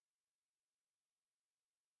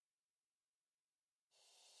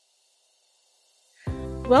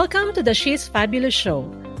Welcome to the She's Fabulous Show.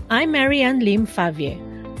 I'm Marianne Lim Favier.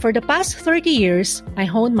 For the past 30 years, I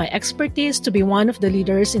honed my expertise to be one of the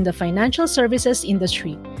leaders in the financial services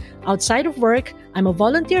industry. Outside of work, I'm a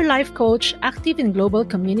volunteer life coach active in global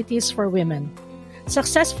communities for women.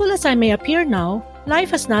 Successful as I may appear now,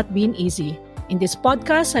 life has not been easy. In this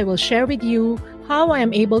podcast, I will share with you how I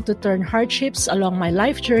am able to turn hardships along my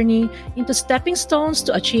life journey into stepping stones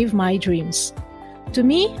to achieve my dreams. To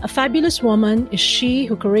me, a fabulous woman is she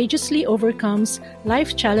who courageously overcomes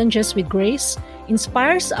life challenges with grace,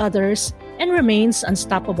 inspires others, and remains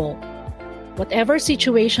unstoppable. Whatever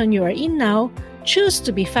situation you are in now, choose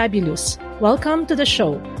to be fabulous. Welcome to the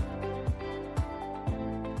show.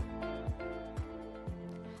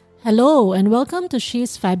 Hello, and welcome to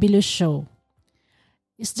She's Fabulous Show.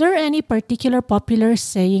 Is there any particular popular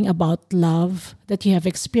saying about love that you have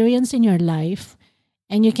experienced in your life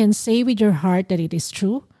and you can say with your heart that it is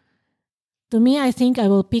true? To me, I think I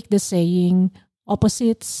will pick the saying,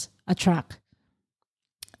 opposites attract.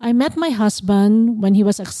 I met my husband when he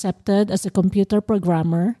was accepted as a computer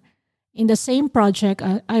programmer in the same project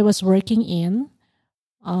I was working in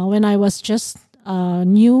when I was just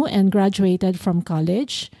new and graduated from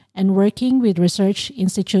college and working with Research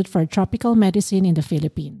Institute for Tropical Medicine in the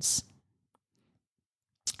Philippines.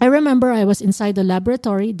 I remember I was inside the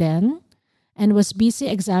laboratory then and was busy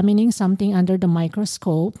examining something under the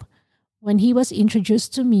microscope when he was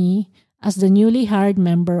introduced to me as the newly hired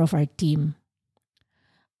member of our team.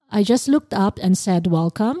 I just looked up and said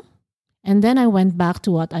welcome, and then I went back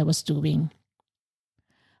to what I was doing.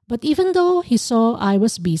 But even though he saw I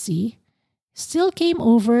was busy, still came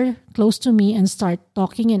over close to me and started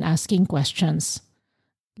talking and asking questions,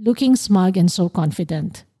 looking smug and so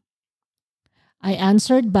confident. I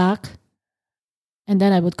answered back, and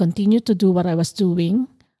then I would continue to do what I was doing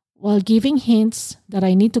while giving hints that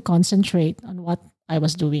I need to concentrate on what I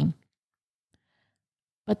was doing.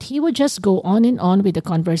 But he would just go on and on with the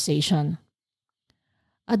conversation.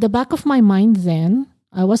 At the back of my mind then,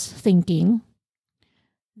 I was thinking,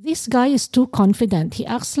 this guy is too confident. He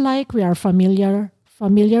acts like we are familiar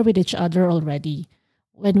with each other already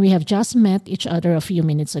when we have just met each other a few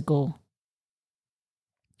minutes ago.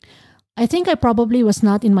 I think I probably was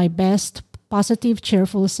not in my best positive,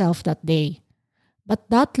 cheerful self that day, but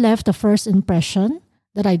that left a first impression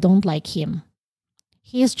that I don't like him.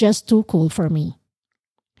 He is just too cool for me.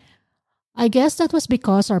 I guess that was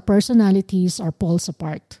because our personalities are poles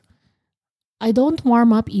apart. I don't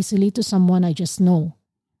warm up easily to someone I just know.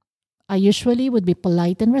 I usually would be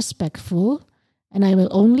polite and respectful, and I will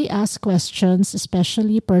only ask questions,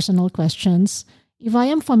 especially personal questions, if I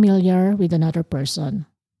am familiar with another person.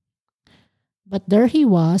 But there he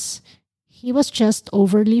was just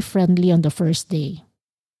overly friendly on the first day.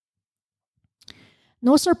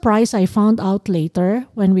 No surprise, I found out later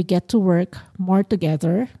when we get to work more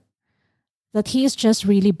together that he is just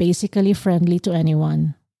really basically friendly to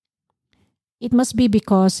anyone. It must be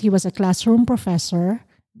because he was a classroom professor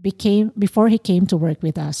before he came to work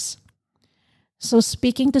with us. So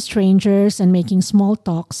speaking to strangers and making small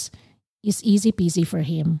talks is easy peasy for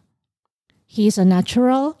him. He is a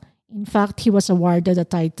natural. In fact, he was awarded the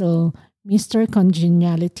title Mr.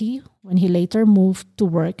 Congeniality when he later moved to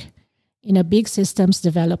work in a big systems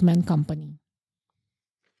development company.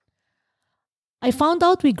 I found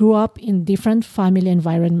out we grew up in different family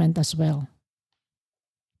environment as well.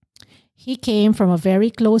 He came from a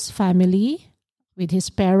very close family with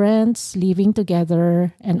his parents living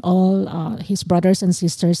together and all his brothers and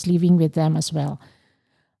sisters living with them as well.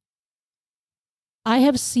 I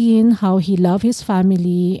have seen how he loved his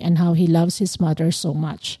family and how he loves his mother so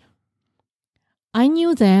much. I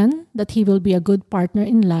knew then that he will be a good partner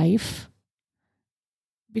in life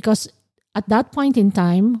because at that point in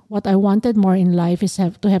time, what I wanted more in life is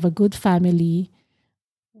to have a good family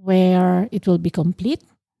where it will be complete,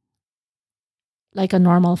 like a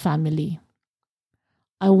normal family.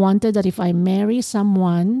 I wanted that if I marry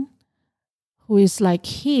someone who is like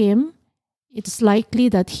him, it's likely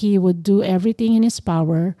that he would do everything in his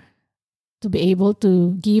power to be able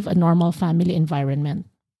to give a normal family environment.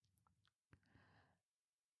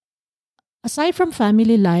 Aside from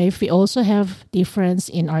family life, we also have difference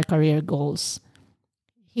in our career goals.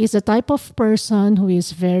 He's the type of person who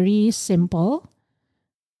is very simple.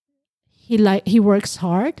 He works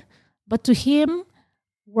hard, but to him,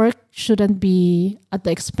 work shouldn't be at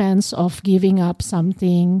the expense of giving up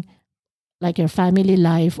something like your family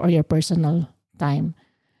life or your personal time.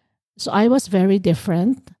 So I was very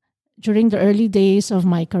different. During the early days of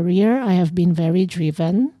my career, I have been very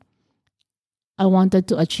driven. I wanted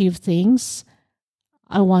to achieve things.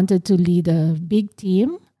 I wanted to lead a big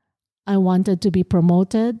team. I wanted to be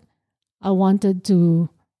promoted. I wanted to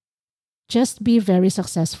just be very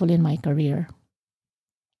successful in my career.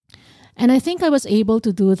 And I think I was able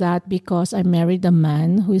to do that because I married a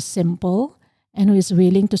man who is simple and who is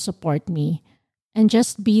willing to support me and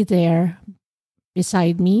just be there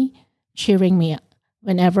beside me, cheering me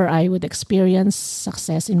whenever I would experience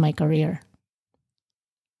success in my career.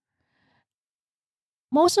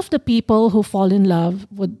 Most of the people who fall in love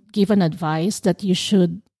would give an advice that you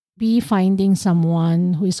should be finding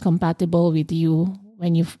someone who is compatible with you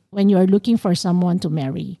when you are looking for someone to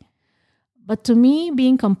marry. But to me,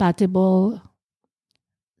 being compatible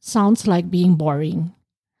sounds like being boring.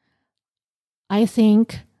 I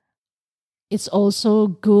think it's also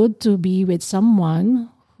good to be with someone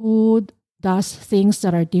who does things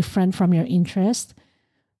that are different from your interest,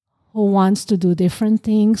 who wants to do different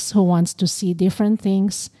things, who wants to see different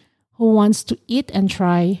things, who wants to eat and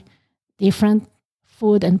try different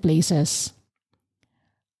food and places.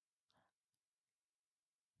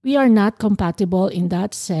 We are not compatible in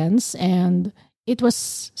that sense, and it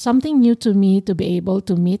was something new to me to be able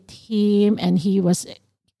to meet him, and he was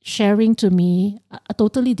sharing to me a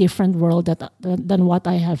totally different world than what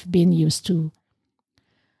I have been used to.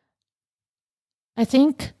 I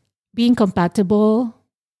think being compatible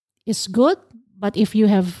is good, but if you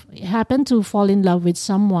have happened to fall in love with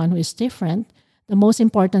someone who is different, the most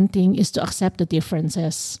important thing is to accept the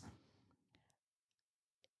differences.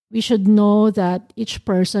 We should know that each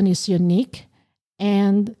person is unique,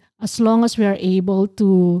 and as long as we are able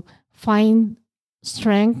to find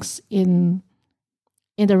strengths in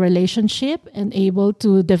the relationship and able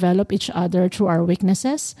to develop each other through our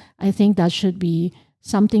weaknesses, I think that should be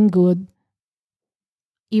something good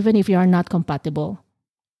even if you are not compatible.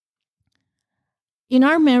 In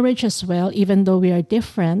our marriage as well, even though we are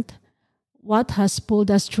different, what has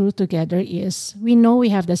pulled us through together is we know we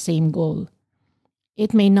have the same goal.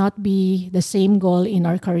 It may not be the same goal in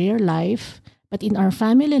our career life, but in our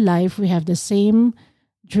family life, we have the same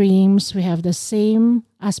dreams, we have the same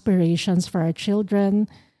aspirations for our children,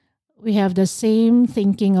 we have the same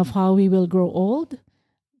thinking of how we will grow old.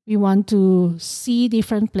 We want to see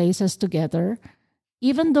different places together.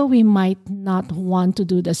 Even though we might not want to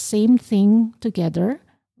do the same thing together,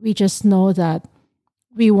 we just know that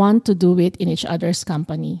we want to do it in each other's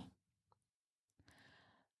company.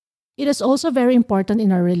 It is also very important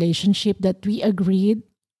in our relationship that we agreed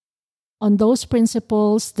on those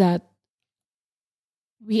principles that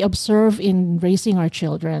we observe in raising our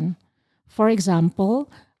children. For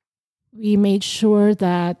example, we made sure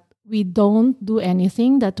that we don't do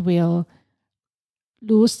anything that will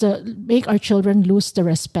make our children lose the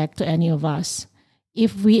respect to any of us.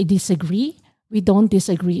 If we disagree, we don't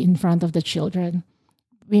disagree in front of the children.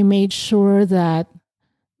 We made sure that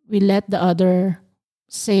we let the other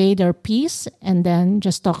say their piece and then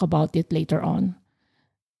just talk about it later on.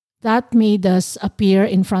 That made us appear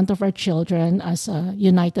in front of our children as a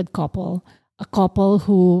united couple, a couple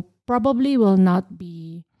who probably will not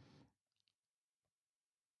be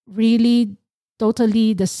really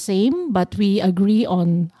totally the same, but we agree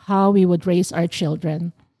on how we would raise our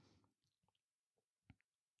children.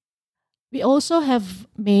 We also have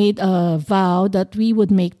made a vow that we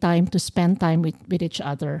would make time to spend time with each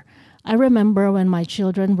other. I remember when my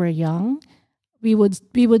children were young, we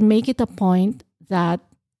would make it a point that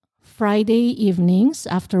Friday evenings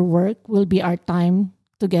after work will be our time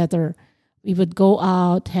together. We would go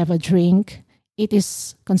out, have a drink. It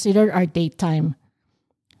is considered our date time.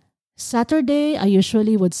 Saturday, I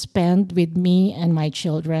usually would spend with me and my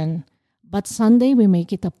children. But Sunday, we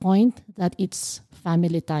make it a point that it's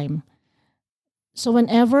family time. So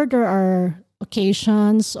whenever there are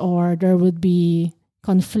occasions or there would be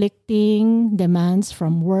conflicting demands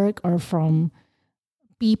from work or from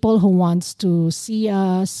people who wants to see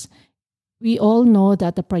us, we all know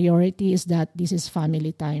that the priority is that this is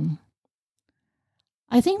family time.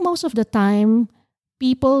 I think most of the time,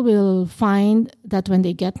 people will find that when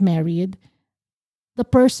they get married, the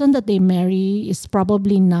person that they marry is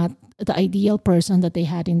probably not the ideal person that they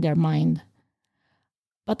had in their mind.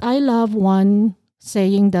 But I love one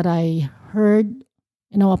saying that I heard,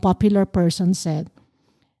 a popular person said.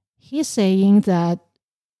 He's saying that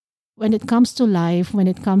when it comes to life, when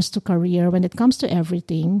it comes to career, when it comes to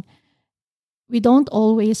everything, we don't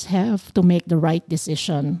always have to make the right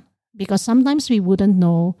decision because sometimes we wouldn't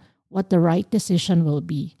know what the right decision will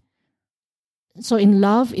be. So in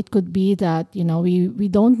love, it could be that, we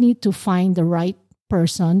don't need to find the right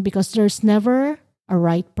person because there's never a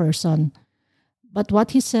right person. But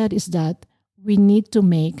what he said is that we need to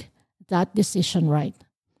make that decision right.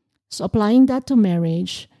 So applying that to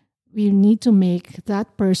marriage, we need to make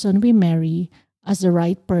that person we marry as the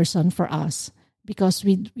right person for us, because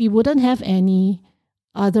we wouldn't have any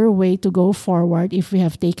other way to go forward if we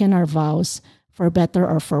have taken our vows for better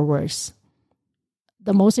or for worse.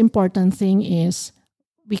 The most important thing is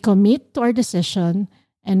we commit to our decision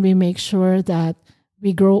and we make sure that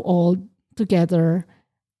we grow old together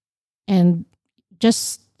and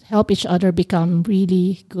just help each other become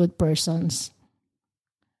really good persons.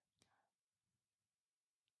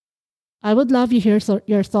 I would love to hear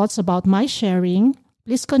your thoughts about my sharing.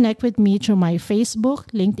 Please connect with me through my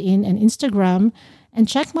Facebook, LinkedIn, and Instagram, and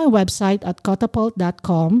check my website at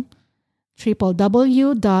cotapult.com,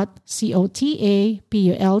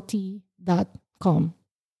 www.cotapult.com.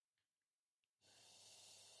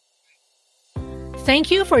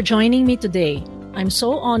 Thank you for joining me today. I'm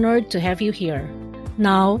so honored to have you here.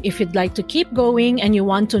 Now, if you'd like to keep going and you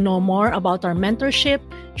want to know more about our mentorship,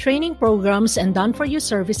 training programs, and done-for-you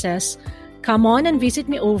services, come on and visit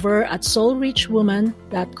me over at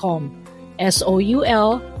soulrichwoman.com,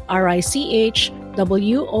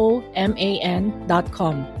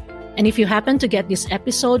 soulrichwoman.com. And if you happen to get this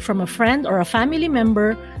episode from a friend or a family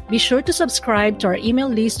member, be sure to subscribe to our email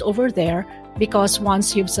list over there, because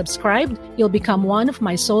once you've subscribed, you'll become one of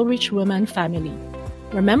my Soul Rich Woman family.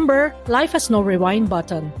 Remember, life has no rewind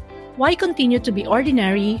button. Why continue to be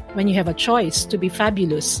ordinary when you have a choice to be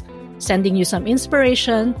fabulous? Sending you some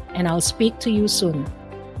inspiration, and I'll speak to you soon.